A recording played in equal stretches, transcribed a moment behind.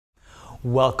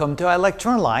Welcome to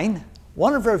iLectureOnline.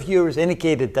 One of our viewers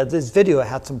indicated that this video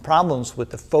had some problems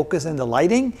with the focus and the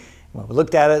lighting. When we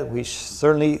looked at it, we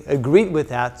certainly agreed with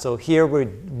that. So here we're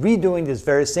redoing this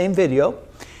very same video.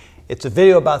 It's a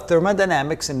video about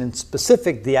thermodynamics and in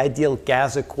specific the ideal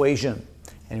gas equation.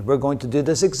 And we're going to do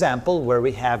this example where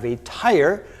we have a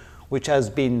tire which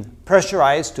has been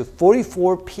pressurized to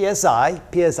 44 psi.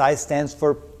 PSI stands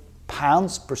for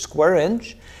pounds per square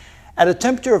inch, at a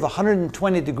temperature of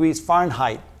 120 degrees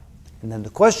Fahrenheit. And then the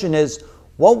question is,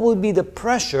 what will be the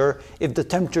pressure if the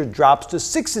temperature drops to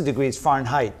 60 degrees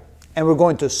Fahrenheit? And we're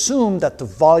going to assume that the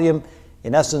volume,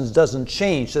 in essence, doesn't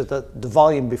change, that the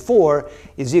volume before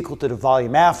is equal to the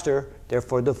volume after,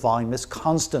 therefore the volume is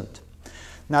constant.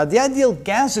 Now the ideal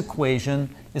gas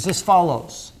equation is as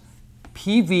follows.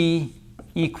 PV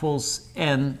equals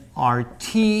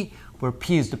nRT, where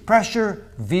P is the pressure,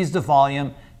 V is the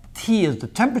volume, T is the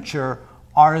temperature,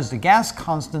 R is the gas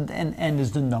constant, and N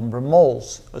is the number of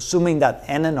moles, assuming that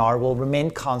N and R will remain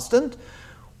constant.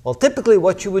 Well, typically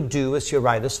what you would do is you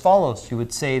write as follows. You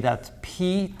would say that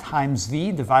P times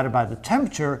V divided by the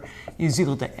temperature is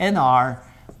equal to NR,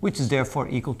 which is therefore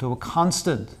equal to a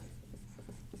constant.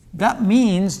 That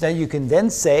means that you can then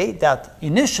say that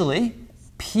initially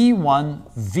P1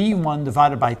 V1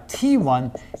 divided by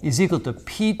T1 is equal to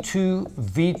P2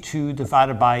 V2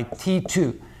 divided by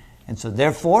T2. And so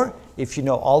therefore, if you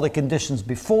know all the conditions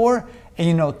before and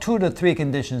you know 2 of the 3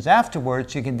 conditions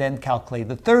afterwards, you can then calculate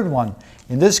the third one.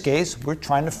 In this case, we're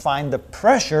trying to find the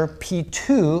pressure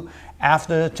P2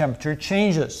 after the temperature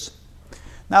changes.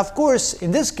 Now, of course,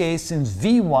 in this case, since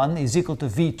V1 is equal to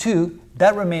V2,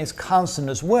 that remains constant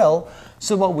as well.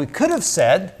 So what we could have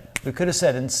said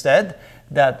instead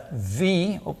that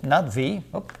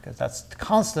because that's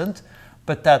constant,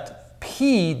 but that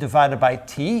P divided by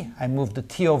T, I move the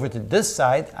T over to this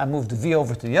side, I move the V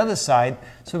over to the other side,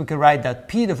 so we can write that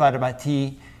P divided by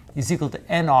T is equal to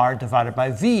NR divided by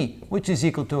V, which is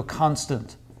equal to a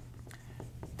constant.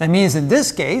 That means in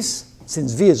this case,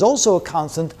 since V is also a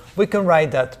constant, we can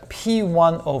write that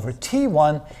P1 over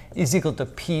T1 is equal to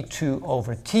P2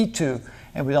 over T2,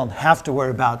 and we don't have to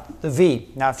worry about the V.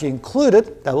 Now, if you include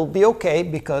it, that will be okay,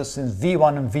 because since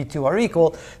V1 and V2 are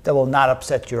equal, that will not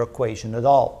upset your equation at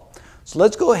all. So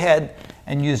let's go ahead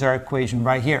and use our equation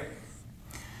right here.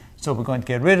 So we're going to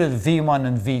get rid of the V1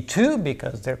 and V2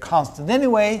 because they're constant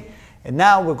anyway. And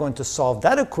now we're going to solve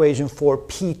that equation for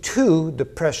P2, the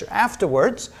pressure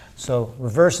afterwards. So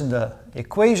reversing the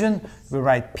equation, we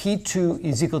write P2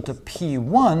 is equal to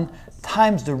P1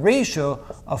 times the ratio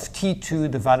of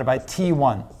T2 divided by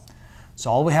T1.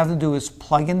 So all we have to do is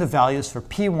plug in the values for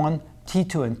P1,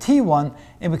 T2, and T1,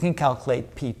 and we can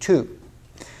calculate P2.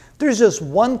 There's just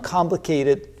one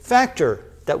complicated factor,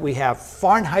 that we have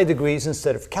Fahrenheit degrees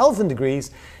instead of Kelvin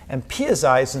degrees and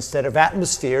PSIs instead of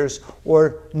atmospheres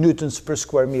or newtons per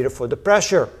square meter for the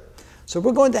pressure. So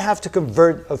we're going to have to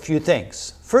convert a few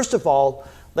things. First of all,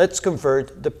 let's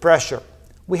convert the pressure.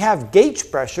 We have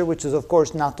gauge pressure, which is of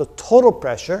course not the total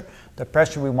pressure. The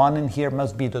pressure we want in here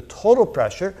must be the total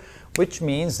pressure, which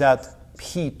means that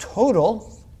P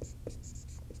total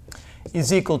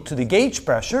is equal to the gauge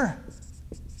pressure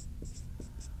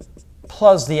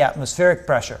plus the atmospheric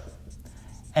pressure.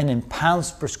 And in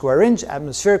pounds per square inch,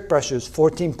 atmospheric pressure is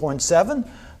 14.7,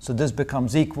 so this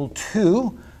becomes equal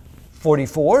to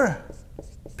 44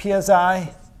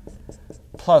 psi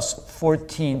plus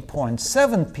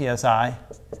 14.7 psi.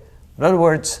 In other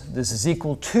words, this is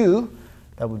equal to,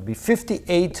 that would be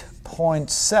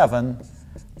 58.7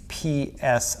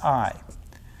 psi.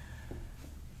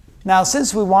 Now,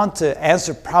 since we want to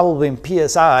answer probably in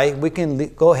PSI, we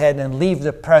can go ahead and leave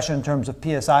the pressure in terms of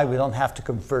PSI. We don't have to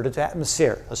convert it to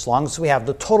atmosphere. As long as we have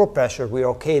the total pressure, we're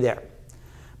okay there.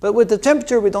 But with the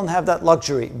temperature, we don't have that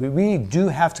luxury. We really do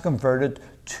have to convert it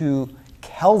to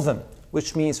Kelvin,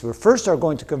 which means we first are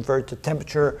going to convert the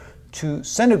temperature to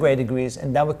centigrade degrees,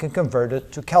 and then we can convert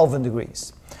it to Kelvin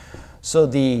degrees. So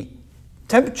the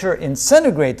temperature in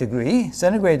centigrade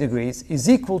degrees is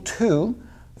equal to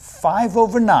 5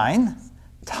 over 9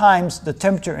 times the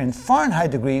temperature in Fahrenheit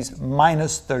degrees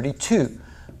minus 32.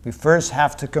 We first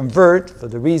have to convert, for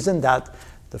the reason that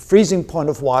the freezing point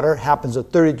of water happens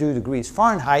at 32 degrees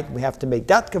Fahrenheit. We have to make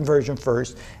that conversion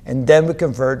first, and then we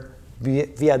convert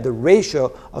via the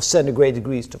ratio of centigrade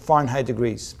degrees to Fahrenheit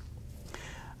degrees.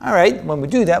 All right, when we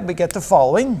do that, we get the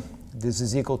following. This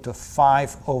is equal to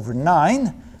 5 over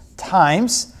 9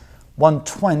 times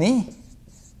 120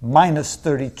 minus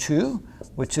 32,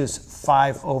 which is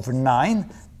 5 over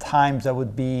 9 times, that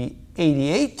would be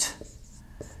 88.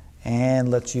 And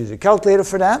let's use a calculator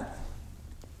for that.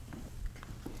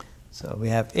 So we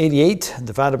have 88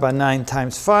 divided by 9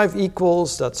 times 5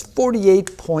 equals, that's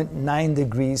 48.9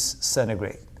 degrees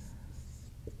centigrade.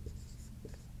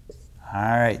 All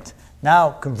right, now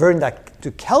converting that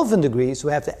to Kelvin degrees,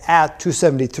 we have to add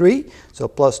 273, so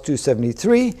plus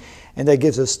 273, and that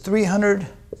gives us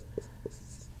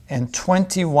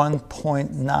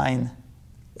 321.9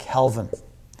 Kelvin.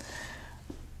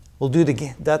 We'll do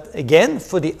that again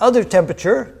for the other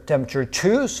temperature, temperature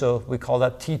 2, so we call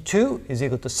that T2 is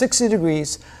equal to 60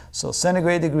 degrees, so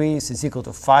centigrade degrees is equal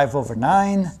to 5 over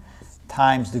 9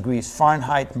 times degrees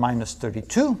Fahrenheit minus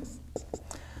 32.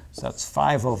 So that's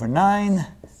 5 over 9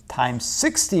 times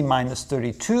 60 minus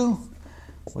 32,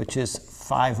 which is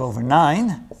 5 over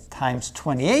 9 times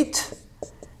 28.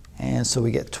 And so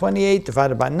we get 28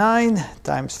 divided by 9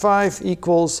 times 5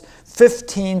 equals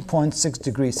 15.6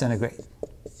 degrees centigrade.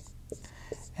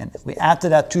 And we add to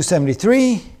that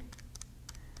 273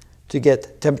 to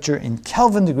get temperature in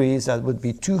Kelvin degrees. That would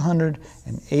be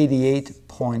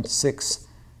 288.6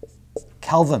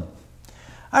 Kelvin.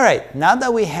 All right, now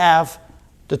that we have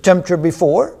the temperature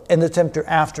before and the temperature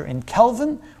after in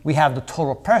Kelvin, we have the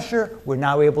total pressure. We're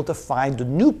now able to find the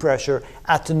new pressure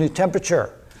at the new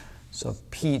temperature. So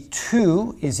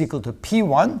P2 is equal to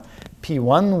P1.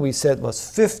 P1 we said was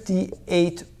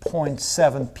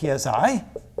 58.7 psi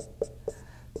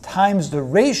times the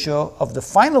ratio of the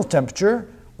final temperature,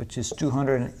 which is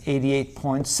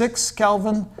 288.6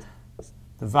 Kelvin,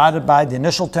 divided by the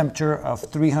initial temperature of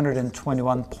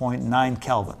 321.9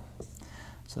 Kelvin.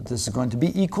 So this is going to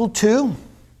be equal to,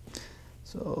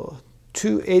 so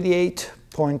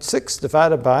 288.6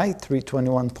 divided by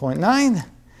 321.9,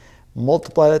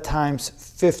 multiply that times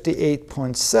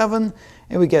 58.7,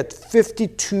 and we get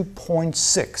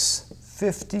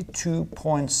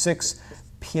 52.6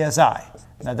 psi.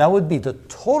 Now that would be the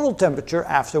total temperature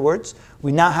afterwards.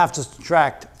 We now have to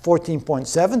subtract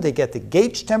 14.7 to get the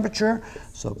gauge temperature.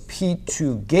 So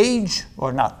P2 gauge,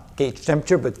 or not gauge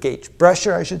temperature, but gauge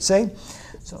pressure, I should say.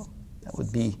 So that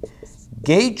would be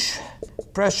gauge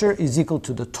pressure is equal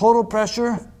to the total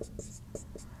pressure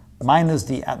minus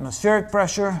the atmospheric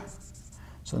pressure.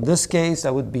 So in this case,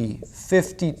 that would be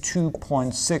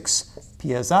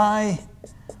 52.6 psi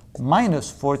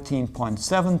minus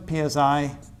 14.7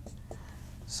 psi.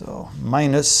 So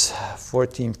minus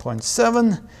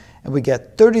 14.7, and we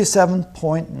get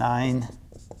 37.9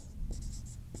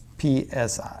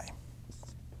 psi.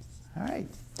 All right,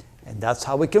 and that's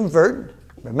how we convert.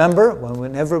 Remember,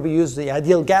 whenever we use the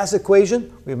ideal gas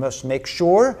equation, we must make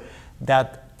sure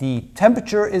that the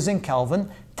temperature is in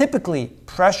Kelvin. Typically,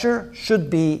 pressure should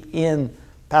be in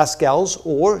pascals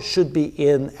or should be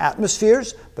in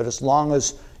atmospheres, but as long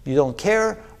as you don't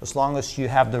care, as long as you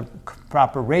have the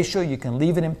proper ratio, you can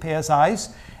leave it in psi's.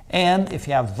 And if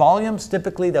you have volumes,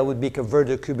 typically that would be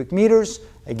converted to cubic meters.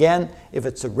 Again, if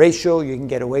it's a ratio, you can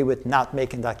get away with not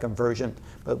making that conversion.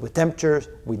 But with temperatures,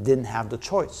 we didn't have the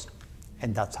choice.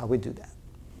 And that's how we do that.